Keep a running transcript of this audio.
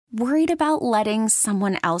Worried about letting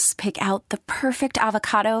someone else pick out the perfect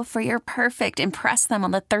avocado for your perfect impress them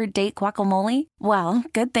on the third date guacamole? Well,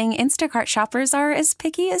 good thing Instacart shoppers are as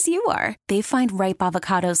picky as you are. They find ripe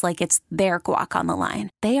avocados like it's their guac on the line.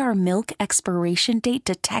 They are milk expiration date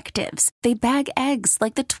detectives. They bag eggs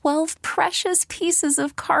like the 12 precious pieces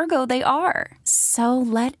of cargo they are. So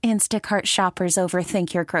let Instacart shoppers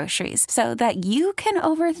overthink your groceries so that you can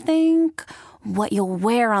overthink what you'll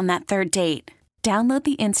wear on that third date. Download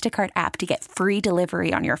the Instacart app to get free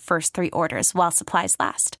delivery on your first 3 orders while supplies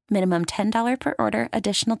last. Minimum $10 per order.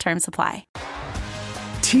 Additional terms apply.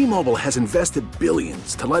 T-Mobile has invested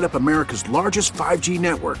billions to light up America's largest 5G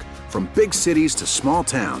network, from big cities to small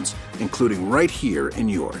towns, including right here in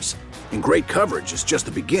yours. And great coverage is just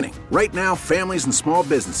the beginning. Right now, families and small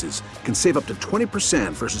businesses can save up to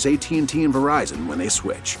 20% versus AT&T and Verizon when they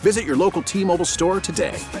switch. Visit your local T-Mobile store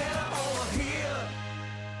today.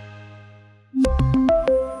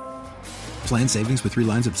 Plan savings with 3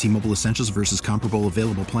 lines of T-Mobile Essentials versus comparable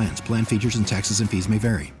available plans. Plan features and taxes and fees may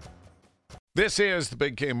vary. This is the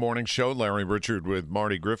Big Game Morning Show. Larry Richard with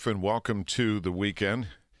Marty Griffin. Welcome to the weekend.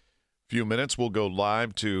 Few minutes, we'll go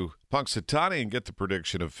live to Punxsutawney and get the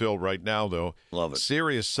prediction of Phil right now, though. Love it.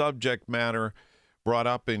 Serious subject matter brought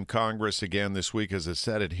up in Congress again this week as a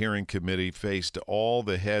Senate hearing committee faced all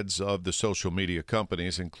the heads of the social media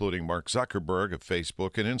companies, including Mark Zuckerberg of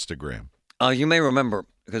Facebook and Instagram. You may remember,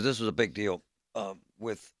 because this was a big deal,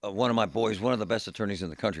 with one of my boys, one of the best attorneys in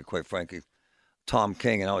the country, quite frankly, Tom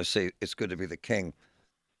King, and I always say it's good to be the king.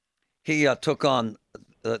 He took on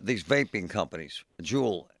these vaping companies,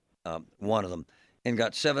 Juul, one of them, and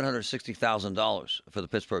got $760,000 for the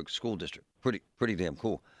Pittsburgh School District. Pretty damn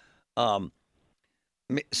cool.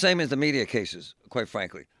 Same as the media cases, quite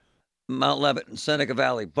frankly. Mount Lebanon, Seneca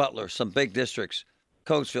Valley, Butler, some big districts,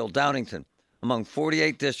 Coatesville, Downington, among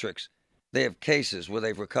 48 districts. They have cases where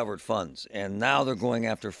they've recovered funds, and now they're going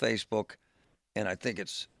after Facebook, and I think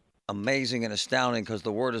it's amazing and astounding because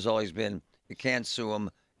the word has always been you can't sue them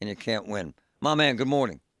and you can't win. My man, good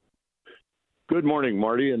morning. Good morning,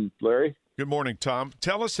 Marty and Larry. Good morning, Tom.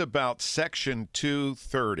 Tell us about Section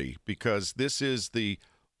 230, because this is the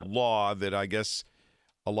law that I guess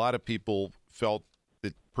a lot of people felt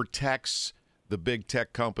that protects the big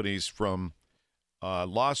tech companies from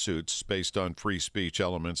lawsuits based on free speech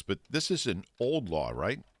elements, but this is an old law,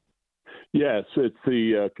 right? Yes, it's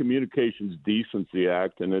the Communications Decency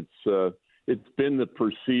Act, and it's been the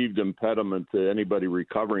perceived impediment to anybody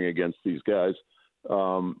recovering against these guys.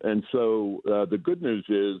 And so the good news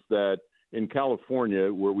is that in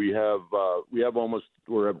California, where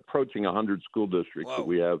we're approaching 100 school districts. Whoa. That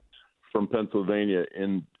we have from Pennsylvania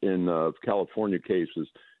in California cases.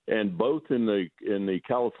 And both in the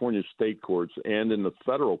California state courts and in the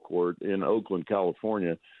federal court in Oakland,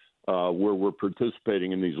 California, where we're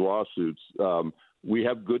participating in these lawsuits, we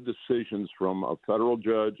have good decisions from a federal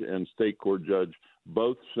judge and state court judge,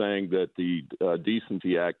 both saying that the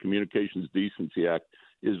Decency Act, Communications Decency Act,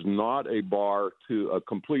 is not a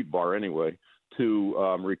complete bar anyway,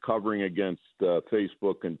 to recovering against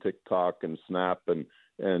Facebook and TikTok and Snap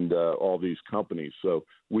and all these companies. So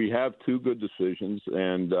we have 2 good decisions,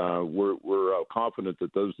 and we're confident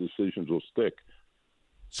that those decisions will stick.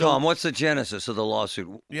 So, Tom, what's the genesis of the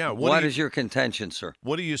lawsuit? Yeah, what is your contention, sir?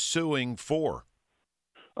 What are you suing for?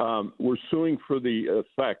 We're suing for the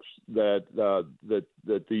effects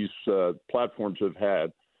that these platforms have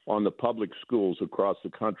had on the public schools across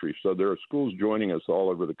the country. So there are schools joining us all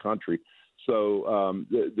over the country. So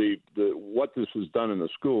what this has done in the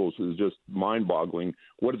schools is just mind-boggling.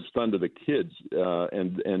 What it's done to the kids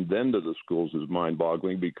and then to the schools is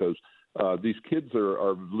mind-boggling, because these kids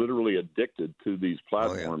are literally addicted to these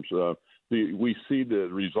platforms. Oh, yeah. We see the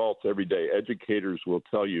results every day. Educators will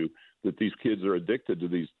tell you that these kids are addicted to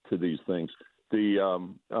these things.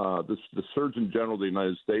 The Surgeon General of the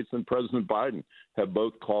United States and President Biden have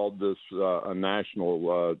both called this a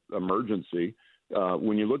national emergency.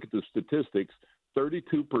 When you look at the statistics,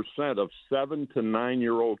 32% of 7 to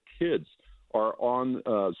 9-year-old kids are on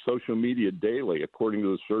social media daily, according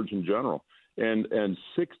to the Surgeon General, and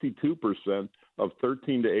 62% of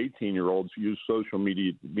 13 to 18-year-olds use social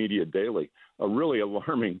media daily. A really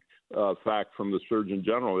alarming fact from the Surgeon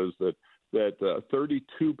General is that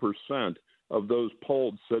 32% of those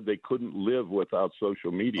polled said they couldn't live without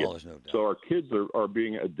social media. Oh, no doubt. So our kids are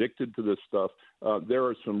being addicted to this stuff. There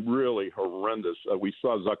are some really horrendous. We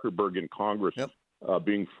saw Zuckerberg in Congress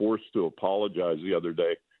being forced to apologize the other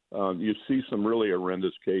day. You see some really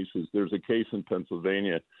horrendous cases. There's a case in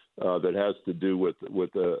Pennsylvania that has to do with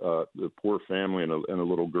the poor family and a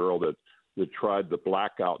little girl that tried the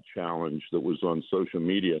blackout challenge that was on social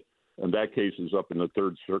media. and that case is up in the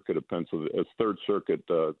Third Circuit of Pennsylvania, Third Circuit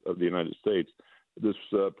of the United States. This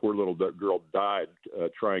poor little girl died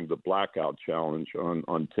trying the blackout challenge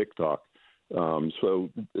on TikTok. So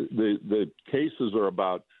the cases are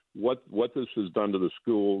about what this has done to the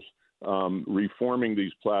schools, reforming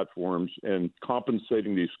these platforms and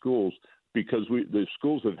compensating these schools, because the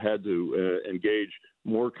schools have had to engage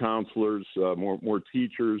more counselors, more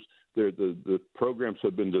teachers. The programs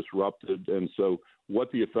have been disrupted, and so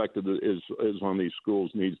what the effect of is on these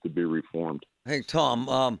schools needs to be reformed. Hey,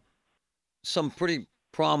 Tom, some pretty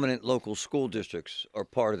prominent local school districts are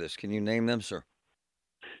part of this. Can you name them, sir?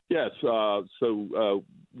 Yes. So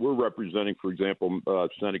we're representing, for example,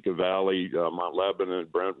 Seneca Valley, Mount Lebanon,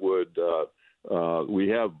 Brentwood. We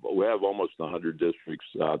have almost 100 districts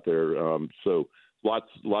out there. So lots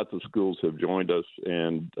of schools have joined us,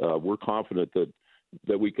 and we're confident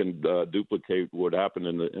that we can duplicate what happened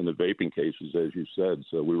in the vaping cases, as you said.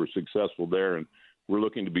 So we were successful there, and we're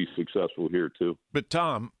looking to be successful here too. But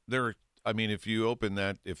Tom, if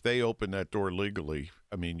they open that door legally,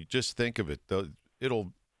 you just think of it.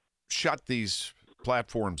 It'll shut these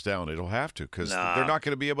platforms down. It'll have to, because they're not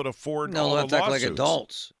going to be able to afford all the lawsuits. They'll act like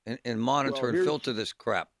adults and monitor and filter this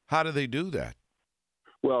crap. How do they do that?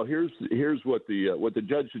 Well, here's what the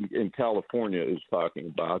judge in California is talking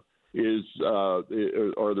about are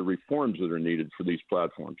the reforms that are needed for these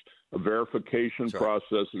platforms. Verification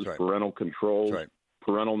processes, parental controls,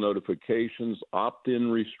 parental notifications, opt-in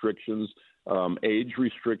restrictions, age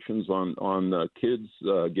restrictions on kids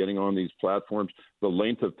getting on these platforms, the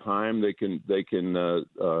length of time they can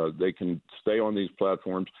stay on these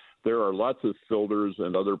platforms. There are lots of filters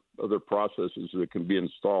and other processes that can be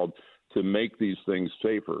installed to make these things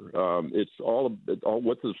safer. It's all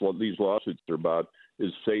what these lawsuits are about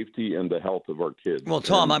is safety and the health of our kids. Well,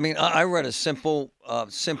 Tom, I read a simple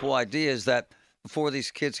idea is that before these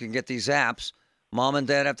kids can get these apps, mom and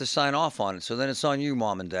dad have to sign off on it. So then it's on you,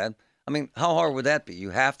 mom and dad. How hard would that be? You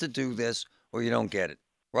have to do this or you don't get it,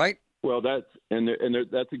 right? Well, that's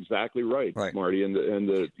exactly right, Marty. And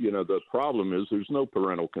the problem is there's no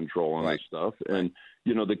parental control on this stuff, and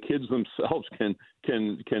the kids themselves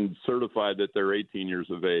can certify that they're 18 years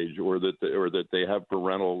of age or that they have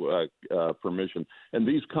parental permission. And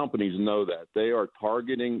these companies know that. They are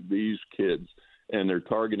targeting these kids, and they're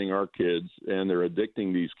targeting our kids, and they're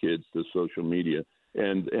addicting these kids to social media.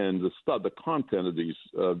 And the content of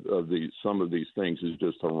some of these things is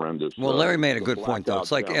just horrendous. Well, Larry made a good point, though.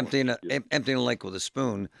 It's like emptying a lake with a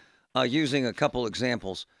spoon. Using a couple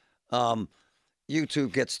examples,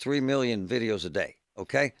 YouTube gets 3 million videos a day.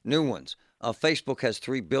 Okay, new ones. Facebook has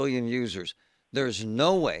 3 billion users. There's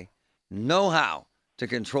no way, no how to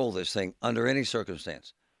control this thing under any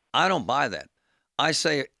circumstance. I don't buy that. I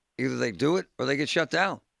say either they do it or they get shut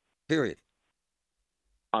down. Period.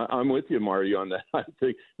 I'm with you, Marty, on that. I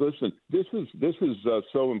think, listen, this is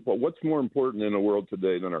so important. What's more important in the world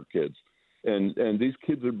today than our kids? And these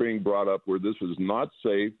kids are being brought up where this is not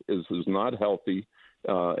safe, this is not healthy,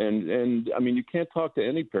 and you can't talk to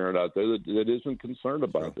any parent out there that isn't concerned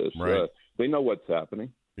about this. Right. They know what's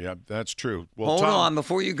happening. Yeah, that's true. Well, Hold Tom, on,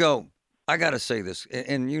 before you go, I got to say this,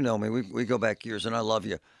 and you know me, we go back years, and I love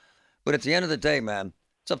you. But at the end of the day, man,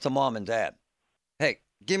 it's up to mom and dad. Hey,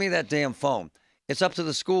 give me that damn phone. It's up to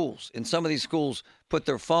the schools. And some of these schools put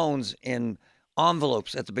their phones in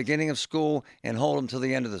envelopes at the beginning of school and hold them to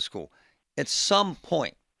the end of the school. At some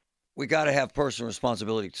point, we got to have personal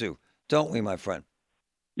responsibility too, don't we, my friend?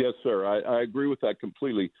 Yes, sir. I agree with that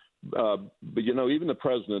completely. But, even the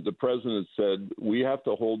president said we have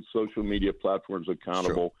to hold social media platforms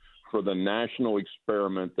accountable for the national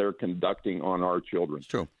experiment they're conducting on our children. It's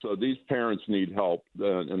true. So these parents need help,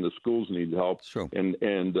 and the schools need help. It's true.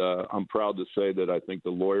 And I'm proud to say that I think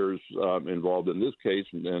the lawyers involved in this case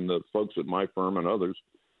and the folks at my firm and others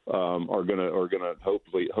are going to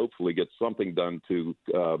hopefully get something done to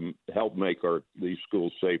help make these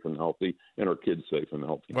schools safe and healthy and our kids safe and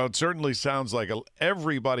healthy. Well, it certainly sounds like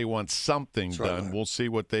everybody wants something done. Right. We'll see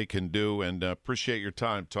what they can do, and appreciate your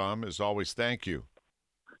time, Tom. As always, thank you.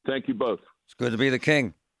 Thank you both. It's good to be the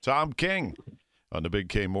king. Tom King on the Big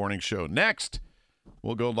K Morning Show. Next,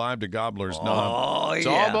 we'll go live to Gobbler's Knob. It's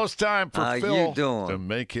almost time for Phil to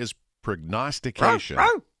make his prognostication.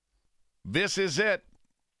 This is it.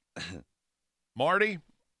 Marty?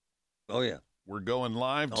 Oh, yeah. We're going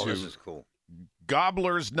live to this is cool.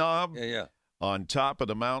 Gobbler's Knob Yeah. on top of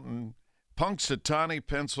the mountain, Punxsutawney,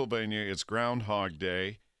 Pennsylvania. It's Groundhog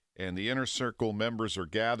Day. And the Inner Circle members are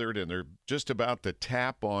gathered, and they're just about to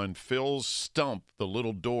tap on Phil's stump, the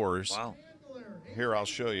little doors. Wow. Here, I'll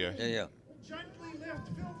show you. Yeah. Gently lift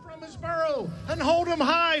Phil from his burrow and hold him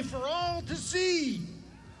high for all to see.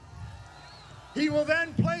 He will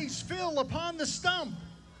then place Phil upon the stump,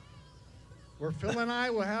 where Phil and I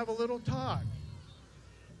will have a little talk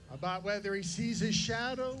about whether he sees his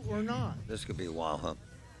shadow or not. This could be a while, huh?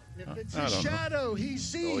 If it's his shadow he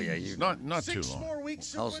sees, Oh, yeah, not too 6 long. more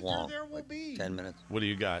weeks of How's winter long? there will Like be. 10 minutes? What do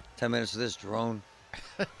you got? 10 minutes of this drone?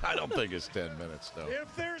 I don't think it's 10 minutes, though.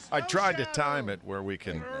 If there's I no tried to shadow, time it where we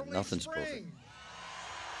can. early Nothing's spring. perfect.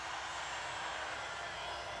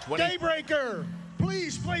 20 Daybreaker,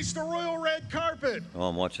 please place the royal red carpet. Oh,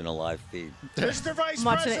 I'm watching a live feed. Mr. Vice I'm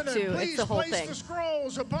watching it, President, too. It's please the whole place thing. the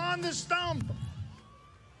scrolls upon the stump.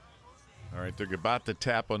 All right, they're about to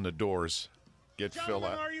tap on the doors. Get Phil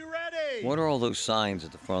Gentlemen, out. are you ready? What are all those signs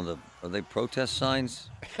at the front of the... Are they protest signs?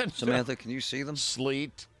 Samantha, can you see them?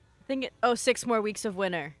 Sleet, I think 6 more weeks of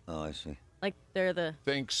winter. Oh, I see. Like they're the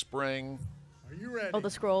think spring. Are you ready? the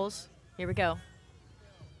scrolls. Here we go.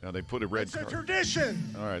 Now they put a red It's a carpet.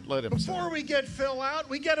 tradition. All right, let him Before say. we get Phil out,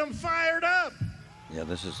 we get him fired up Yeah,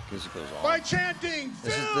 this goes by on. chanting,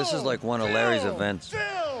 This is- Phil, this is like one of Larry's Phil, events.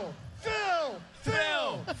 Phil, Phil,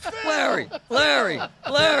 Phil, Phil. Larry!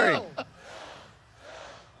 Phil.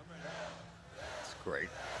 It's great.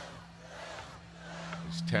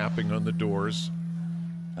 He's tapping on the doors.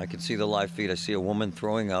 I can see the live feed. I see a woman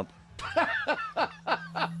throwing up.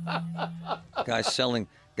 Guy selling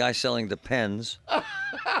the pens.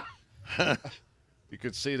 You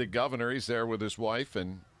could see the governor. He's there with his wife,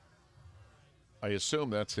 and I assume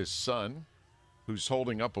that's his son, who's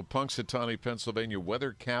holding up a Punxsutawney, Pennsylvania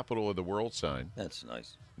weather capital of the world sign. That's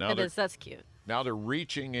nice. Now It is. That's cute. Now they're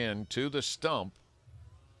reaching in to the stump,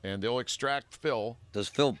 and they'll extract Phil. Does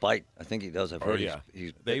Phil bite? I think he does. I've heard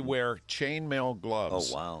he's They wear chainmail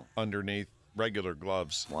gloves. Oh, wow. Underneath regular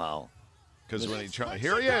gloves. Wow. Because when he tries,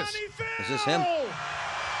 here he is. Is this him?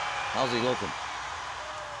 How's he looking?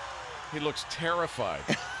 He looks terrified.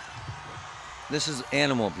 This is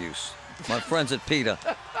animal abuse. My friends at PETA.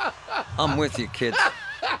 I'm with you, kids.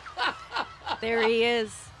 There he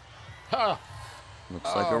is.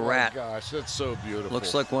 Looks like a rat. Oh my gosh, that's so beautiful.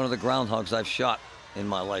 Looks like one of the groundhogs I've shot in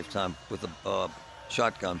my lifetime with a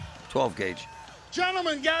shotgun, 12 gauge.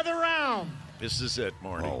 Gentlemen, gather round. This is it,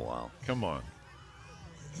 Marty. Oh, wow. Come on.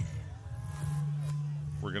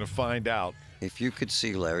 We're gonna find out. If you could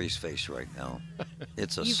see Larry's face right now,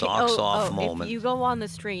 it's a You can- socks off moment. If you go on the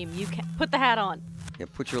stream, you can put the hat on. Yeah,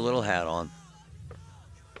 put your little hat on.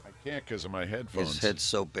 I can't because of my headphones. His head's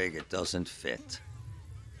so big it doesn't fit.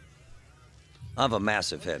 I have a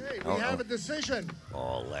massive head. Okay, we have a decision.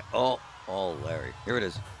 Oh, Larry. Here it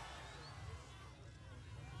is.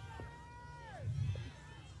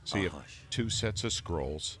 So you have hush. 2 sets of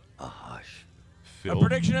scrolls. A hush. Phil. A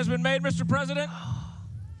prediction has been made, Mr. President.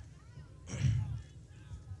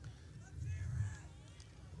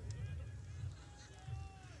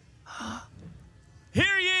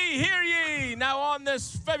 Hear ye, hear ye! Now on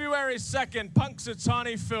this February 2nd,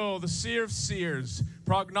 Punxsutawney Phil, the seer of seers,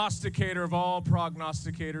 prognosticator of all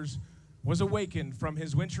prognosticators, was awakened from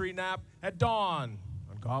his wintry nap at dawn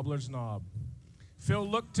on Gobbler's Knob. Phil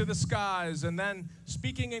looked to the skies and then,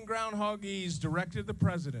 speaking in groundhogese, directed the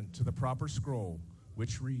president to the proper scroll,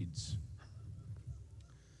 which reads,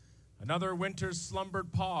 "Another winter's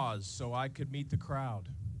slumbered pause so I could meet the crowd.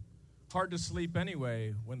 Hard to sleep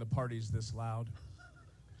anyway when the party's this loud.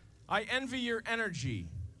 I envy your energy.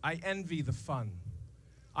 I envy the fun.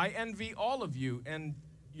 I envy all of you and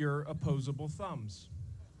your opposable thumbs.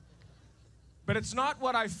 But it's not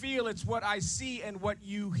what I feel, it's what I see and what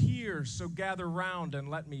you hear, so gather round and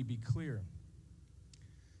let me be clear.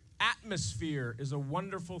 Atmosphere is a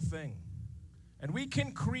wonderful thing, and we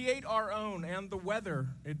can create our own and the weather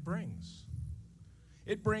it brings.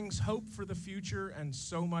 It brings hope for the future and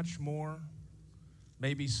so much more.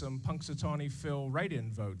 Maybe some Punxsutawney Phil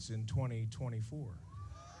write-in votes in 2024.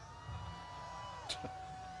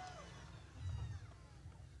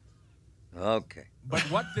 Okay. But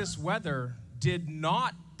what this weather did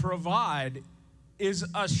not provide is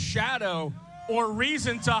a shadow or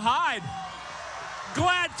reason to hide.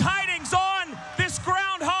 Glad tidings on this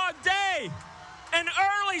Groundhog Day. An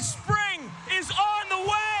early spring is on the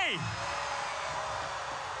way.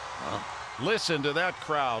 Listen to that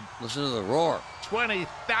crowd. Listen to the roar.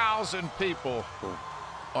 20,000 people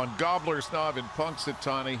on Gobbler's Knob in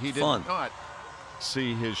Punxsutawney. He did Fun. not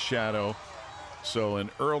see his shadow. So an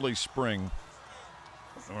early spring.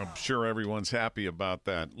 I'm sure everyone's happy about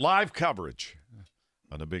that. Live coverage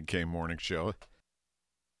on the Big K Morning Show.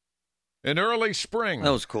 An early spring. That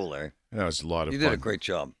was cool, Larry. That was a lot of You fun. did a great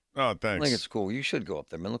job. Oh, I thanks. think it's cool. You should go up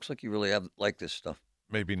there, man. Looks like you really like this stuff.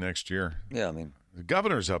 Maybe next year. Yeah, I mean, The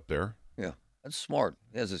governor's up there. yeah, that's smart.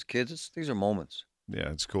 He has his kids. These are moments. Yeah,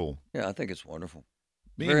 it's cool. Yeah, I think it's wonderful.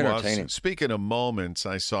 Very Meanwhile, entertaining. speaking of moments,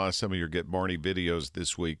 I saw some of your Get Marty videos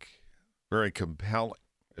this week. Very compelling,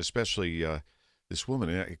 especially this woman.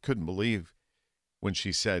 I couldn't believe when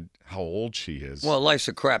she said how old she is. Well, life's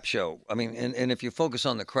a crap show. I mean, and if you focus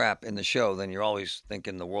on the crap in the show, then you're always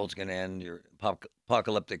thinking the world's going to end. You're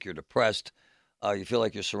apocalyptic. You're depressed. You feel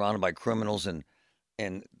like you're surrounded by criminals. And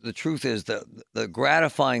the truth is that the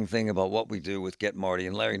gratifying thing about what we do with Get Marty,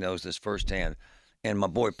 and Larry knows this firsthand, and my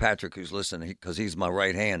boy Patrick, who's listening, because he's my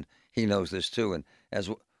right hand, he knows this too. And as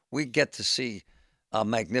we get to see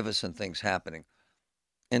magnificent things happening.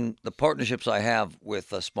 And the partnerships I have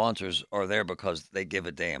with sponsors are there because they give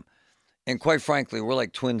a damn. And quite frankly, we're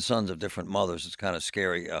like twin sons of different mothers. It's kind of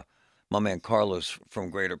scary. My man Carlos from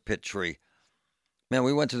Greater Pitt Tree. Man,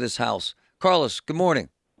 we went to this house. Carlos, good morning.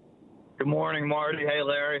 Good morning, Marty. Hey,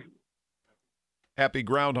 Larry. Happy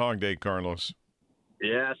Groundhog Day, Carlos.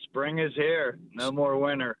 Yeah, spring is here. No more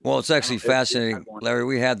winter. Well, it's actually fascinating. Larry,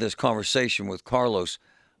 we had this conversation with Carlos.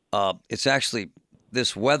 It's actually,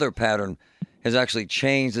 this weather pattern has actually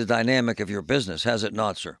changed the dynamic of your business, has it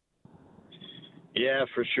not, sir? Yeah,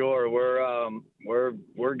 for sure.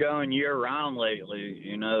 We're going year round lately.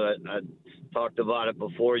 You know, I talked about it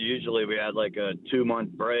before. Usually we had like a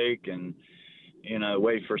 2-month break and, you know,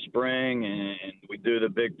 wait for spring, and we do the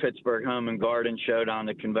big Pittsburgh Home and Garden Show down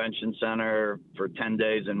the convention center for 10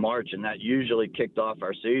 days in March, and that usually kicked off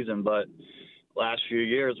our season. But last few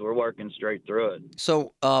years we're working straight through it.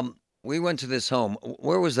 So we went to this home.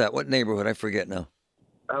 Where was that? What neighborhood? I forget now.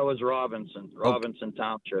 That was Robinson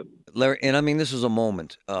Township. Larry, and I mean, this was a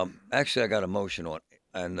moment. Actually, I got emotional.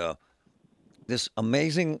 And this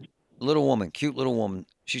amazing little woman, cute little woman,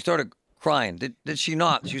 she started crying. Did she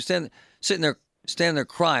not? She was standing there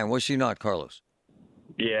crying. Was she not, Carlos?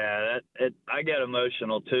 Yeah, I get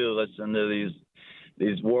emotional too listening to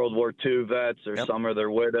these World War II vets, or some of their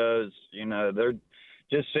widows. You know, they're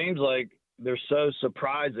just seems like they're so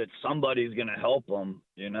surprised that somebody's going to help them,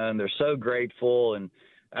 you know, and they're so grateful, and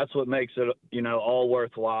that's what makes it, you know, all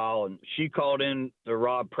worthwhile. And she called in the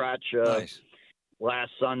Rob Pratt show last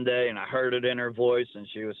Sunday, and I heard it in her voice, and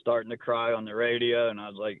she was starting to cry on the radio, and I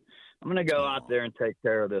was like, I'm going to go out there and take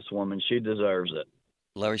care of this woman. She deserves it.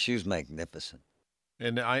 Larry, she was magnificent.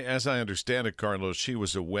 And as I understand it, Carlos, she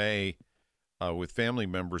was away with family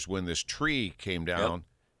members when this tree came down,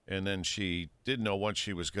 and then she didn't know what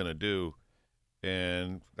she was going to do.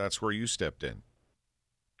 And that's where you stepped in.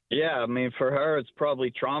 Yeah, I mean, for her, it's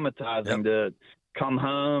probably traumatizing to come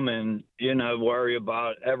home and, you know, worry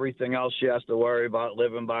about everything else she has to worry about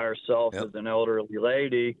living by herself as an elderly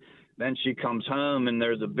lady. Then she comes home and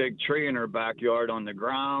there's a big tree in her backyard on the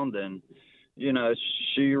ground, and, you know,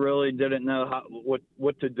 she really didn't know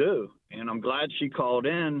what to do. And I'm glad she called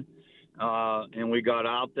in. And we got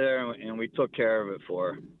out there and we took care of it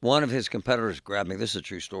for her. One of his competitors grabbed me. This is a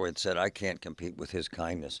true story. And said, I can't compete with his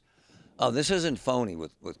kindness. This isn't phony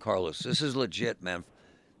with Carlos. This is legit, man.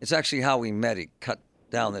 It's actually how we met. He cut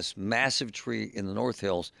down this massive tree in the North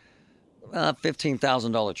Hills,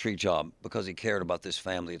 $15,000 tree job, because he cared about this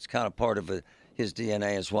family. It's kind of part of his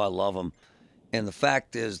DNA. Is why I love him. And the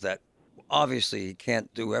fact is that obviously he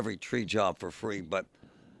can't do every tree job for free, but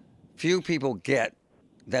few people get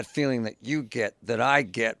that feeling that you get, that I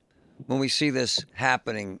get, when we see this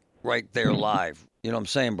happening right there live. You know what I'm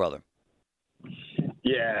saying, brother?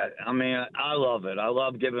 Yeah, I mean, I love it. I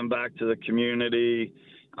love giving back to the community.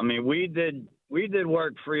 I mean, we did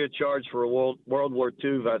work free of charge for World War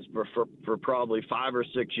II vets for probably 5 or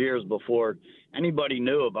 6 years before anybody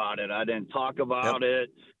knew about it. I didn't talk about it.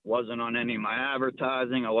 Wasn't on any of my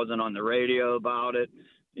advertising. I wasn't on the radio about it.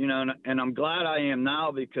 You know, and I'm glad I am now,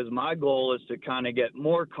 because my goal is to kind of get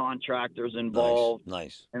more contractors involved.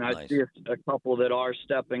 Nice. And I see a couple that are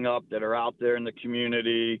stepping up, that are out there in the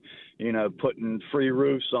community, you know, putting free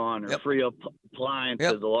roofs on or free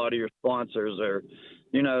appliances. A lot of your sponsors are,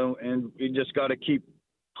 you know, and we just got to keep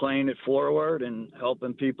playing it forward and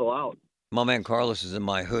helping people out. My man Carlos is in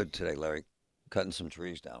my hood today, Larry, cutting some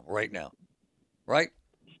trees down right now. Right?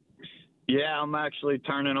 Yeah, I'm actually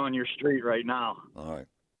turning on your street right now. All right.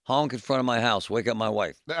 Honk in front of my house. Wake up my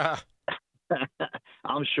wife.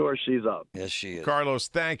 I'm sure she's up. Yes, she is. Carlos,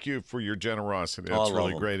 thank you for your generosity. That's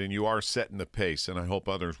really great. And you are setting the pace, and I hope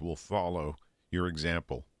others will follow your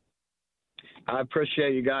example. I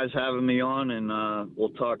appreciate you guys having me on, and we'll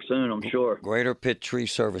talk soon, I'm sure. Greater Pitt Tree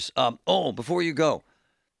Service. Before you go.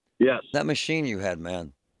 Yes. That machine you had,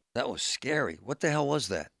 man, that was scary. What the hell was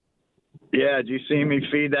that? Yeah, did you see me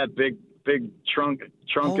feed that big trunk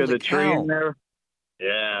Holy of the cow. tree in there?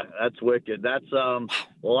 Yeah, that's wicked. That's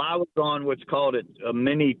well, I was on what's called a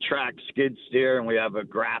mini track skid steer, and we have a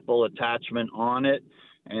grapple attachment on it,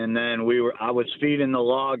 and then I was feeding the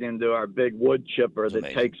log into our big wood chipper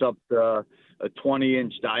that takes up a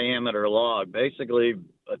 20-inch diameter log, basically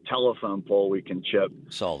a telephone pole we can chip.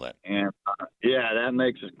 Saw that. And yeah, that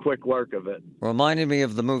makes a quick work of it. Reminded me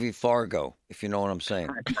of the movie Fargo, if you know what I'm saying.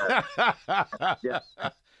 Yeah.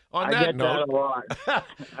 On I that get note, that a lot.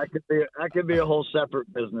 I could be a whole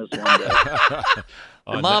separate business one day.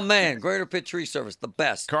 My man, Greater Pitt Tree Service, the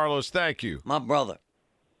best. Carlos, thank you. My brother.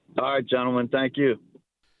 All right, gentlemen, thank you.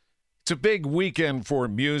 It's a big weekend for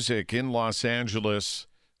music in Los Angeles.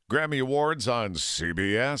 Grammy Awards on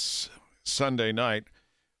CBS Sunday night.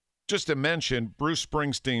 Just to mention, Bruce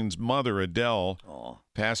Springsteen's mother, Adele,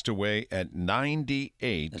 passed away at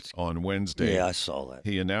 98 on Wednesday. Yeah, I saw that.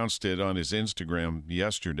 He announced it on his Instagram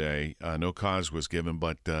yesterday. No cause was given,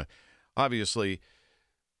 but obviously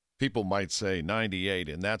people might say 98,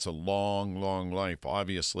 and that's a long, long life,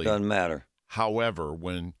 obviously. Doesn't matter. However,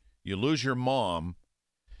 when you lose your mom,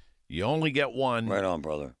 you only get one. Right on,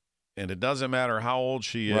 brother. And it doesn't matter how old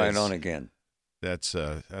she is. Right on again. That's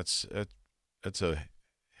a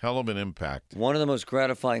hell of an impact. One of the most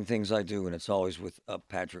gratifying things I do, and it's always with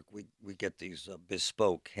Patrick, we get these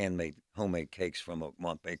bespoke, homemade cakes from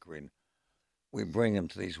Oakmont Bakery, and we bring them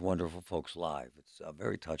to these wonderful folks live. It's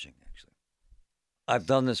very touching, actually. I've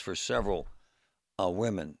done this for several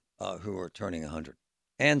women who are turning 100,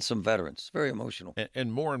 and some veterans. It's very emotional.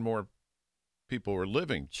 And more people are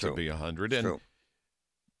living to be 100.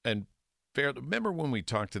 And remember when we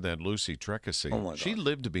talked to that Lucy Trecassey? Oh, my God. She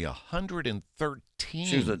lived to be 113.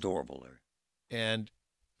 She was adorable, Larry. And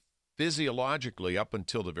physiologically, up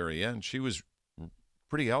until the very end, she was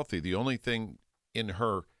pretty healthy. The only thing in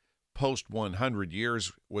her post-100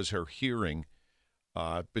 years was her hearing.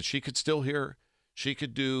 But she could still hear. She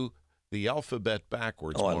could do the alphabet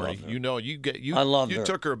backwards, Oh, I Maury. love her. You know, I loved her. You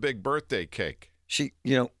took her a big birthday cake.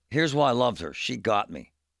 Here's why I loved her. She got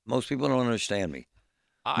me. Most people don't understand me.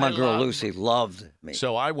 My girl Lucy loved me.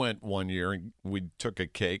 So I went one year and we took a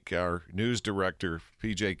cake. Our news director,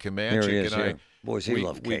 PJ Comanche, Here he is, and I. here. Boys, he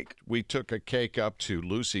loved cake. We took a cake up to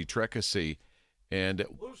Lucy Trecassey. And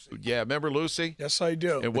yeah, remember Lucy? Yes, I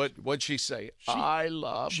do. And what'd she say? I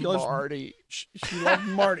love Marty. She loved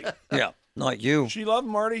Marty. Yeah, not you. She loved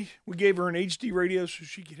Marty. We gave her an HD radio so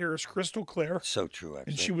she could hear us crystal clear. So true,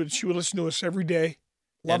 actually. And she would listen to us every day.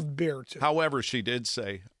 Loved beer too. However, she did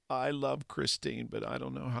say, I love Christine, but I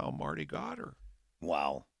don't know how Marty got her.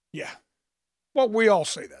 Wow. Yeah. Well, we all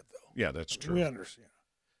say that, though. Yeah, that's true. We understand.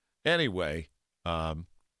 Anyway. I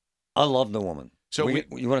love the woman. So you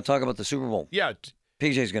want to talk about the Super Bowl? Yeah.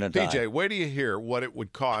 PJ's going to die. PJ, wait till you hear what it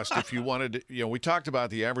would cost if you wanted to. We talked about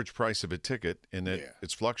the average price of a ticket, and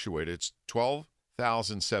it's fluctuated. It's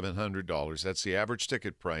 $12,700. That's the average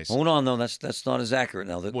ticket price. Hold on, though. That's not as accurate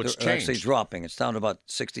now. Well, it's They're actually changed. dropping. It's down to about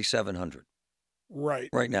 $6,700. Right.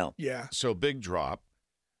 Right now. Yeah. So big drop.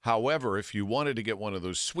 However, if you wanted to get one of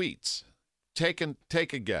those suites, take a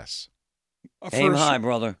guess. Aim high,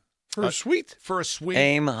 brother. For a suite? For a suite.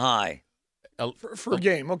 Aim high. For a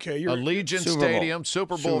game. Okay. You're Allegiant Stadium,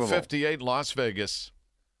 Super Bowl 58, Las Vegas.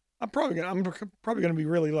 I'm probably gonna be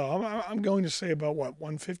really low. I'm going to say about what,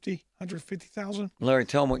 150,000. Larry,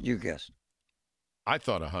 tell him what you guessed. I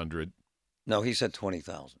thought 100. No, he said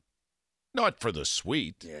 20,000. Not for the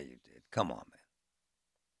suite. Yeah, you did. Come on, man.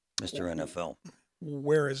 Mr. NFL.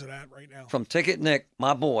 Where is it at right now? From Ticket Nick,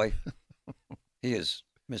 my boy. He is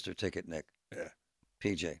Mr. Ticket Nick. Yeah.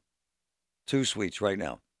 PJ. 2 suites right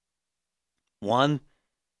now. One,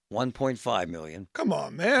 1.5 million. Come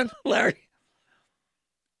on, man. Larry.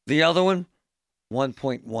 The other one,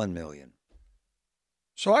 1.1 million.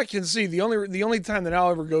 So I can see the only time that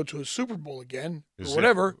I'll ever go to a Super Bowl again or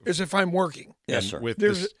whatever is if I'm working. Yes, sir.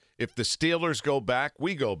 If the Steelers go back,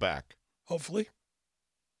 we go back. Hopefully.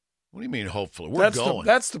 What do you mean, hopefully? We're going.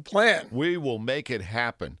 That's the plan. We will make it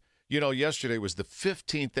happen. Yesterday was the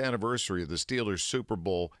 15th anniversary of the Steelers Super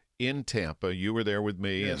Bowl in Tampa. You were there with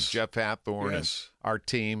me and Jeff Hathorne and our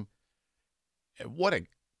team. What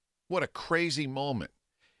a crazy moment.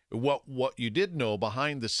 What you did know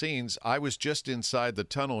behind the scenes, I was just inside the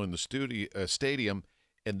tunnel in the stadium,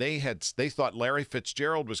 and they thought Larry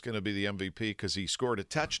Fitzgerald was going to be the MVP because he scored a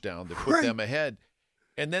touchdown to put them ahead.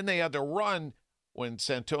 And then they had to run when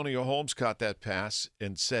Santonio Holmes caught that pass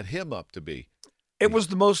and set him up to be. It was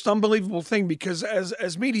the most unbelievable thing because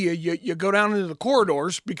as media, you go down into the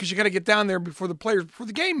corridors because you got to get down there before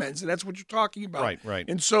the game ends, and that's what you're talking about. Right.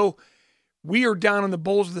 And so we are down in the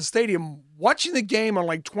bowls of the stadium watching the game on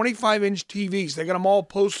like 25-inch TVs. They got them all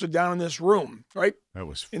posted down in this room, right?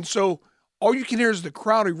 And so all you can hear is the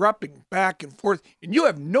crowd erupting back and forth, and you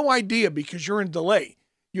have no idea because you're in delay.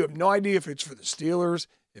 You have no idea if it's for the Steelers,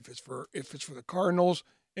 if it's for the Cardinals,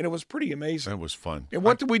 and it was pretty amazing. That was fun. And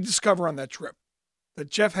what did we discover on that trip? That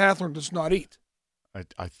Jeff Hathorn does not eat.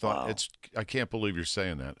 I thought I can't believe you're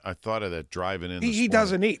saying that. I thought of that driving in. He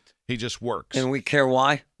doesn't eat. He just works. And we care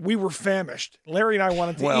why? We were famished. Larry and I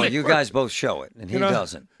wanted to eat. Well, you guys both show it, and he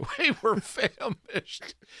doesn't. We were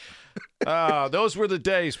famished. Those were the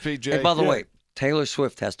days, PJ. Hey, by the way, Taylor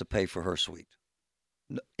Swift has to pay for her suite.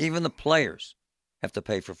 Even the players have to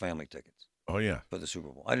pay for family tickets. Oh, yeah. For the Super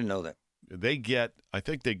Bowl. I didn't know that. I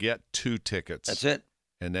think they get 2 tickets. That's it.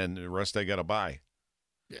 And then the rest they got to buy.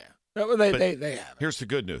 Yeah. They have it. Here's the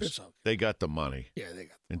good news. Okay. They got the money. Yeah, they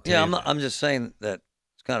got the money. Yeah, I'm just saying that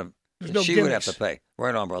it's kind of, she would have to pay.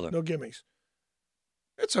 Right on, brother. No gimmies.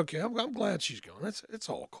 It's okay. I'm glad she's going. It's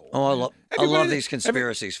all cool. Oh, I love these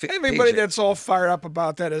conspiracies. Everybody that's all fired up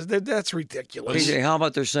about that's ridiculous. PJ, how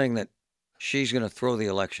about they're saying that she's going to throw the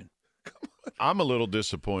election? I'm a little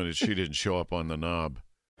disappointed she didn't show up on the knob.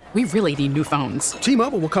 We really need new phones.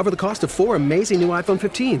 T-Mobile will cover the cost of 4 amazing new iPhone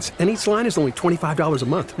 15s, and each line is only $25 a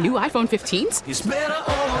month. New iPhone 15s? It's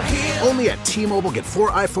better over here. Only at T-Mobile, get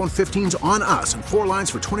 4 iPhone 15s on us and 4 lines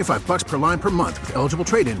for $25 per line per month with eligible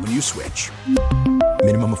trade-in when you switch.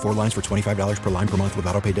 Minimum of 4 lines for $25 per line per month with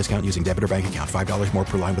autopay discount using debit or bank account. $5 more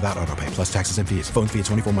per line without autopay, plus taxes and fees. Phone fee at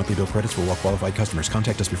 24 monthly bill credits for well-qualified customers.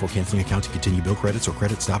 Contact us before canceling account to continue bill credits or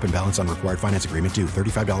credit stop and balance on required finance agreement due.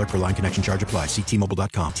 $35 per line connection charge applies. See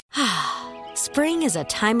T-Mobile.com. Spring is a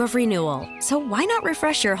time of renewal, so why not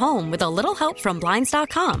refresh your home with a little help from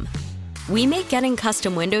Blinds.com? We make getting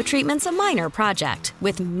custom window treatments a minor project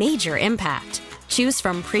with major impact. Choose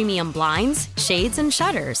from premium blinds, shades, and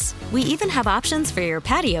shutters. We even have options for your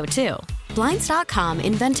patio, too. Blinds.com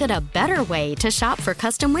invented a better way to shop for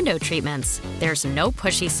custom window treatments. There's no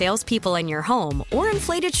pushy salespeople in your home or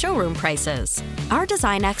inflated showroom prices. Our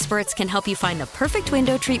design experts can help you find the perfect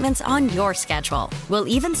window treatments on your schedule. We'll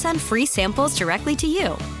even send free samples directly to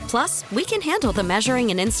you. Plus, we can handle the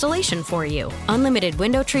measuring and installation for you. Unlimited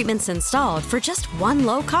window treatments installed for just one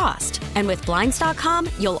low cost. And with Blinds.com,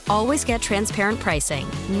 you'll always get transparent pricing.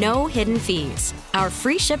 No hidden fees. Our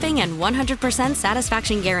free shipping and 100%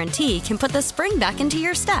 satisfaction guarantee can put the spring back into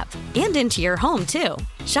your step and into your home, too.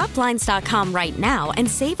 Shop Blinds.com right now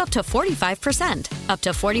and save up to 45%. Up to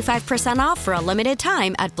 45% off for a limited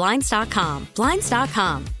time at Blinds.com.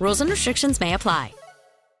 Blinds.com. Rules and restrictions may apply.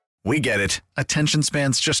 We get it. Attention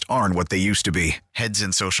spans just aren't what they used to be. Heads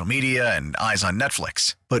in social media and eyes on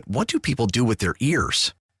Netflix. But what do people do with their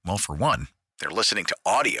ears? Well, for one, they're listening to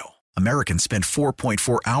audio. Americans spend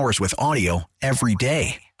 4.4 hours with audio every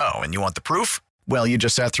day. Oh, and you want the proof? Well, you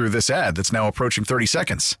just sat through this ad that's now approaching 30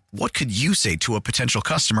 seconds. What could you say to a potential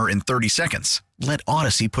customer in 30 seconds? Let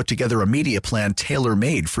Odyssey put together a media plan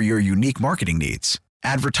tailor-made for your unique marketing needs.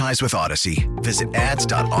 Advertise with Odyssey. Visit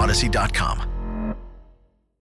ads.odyssey.com.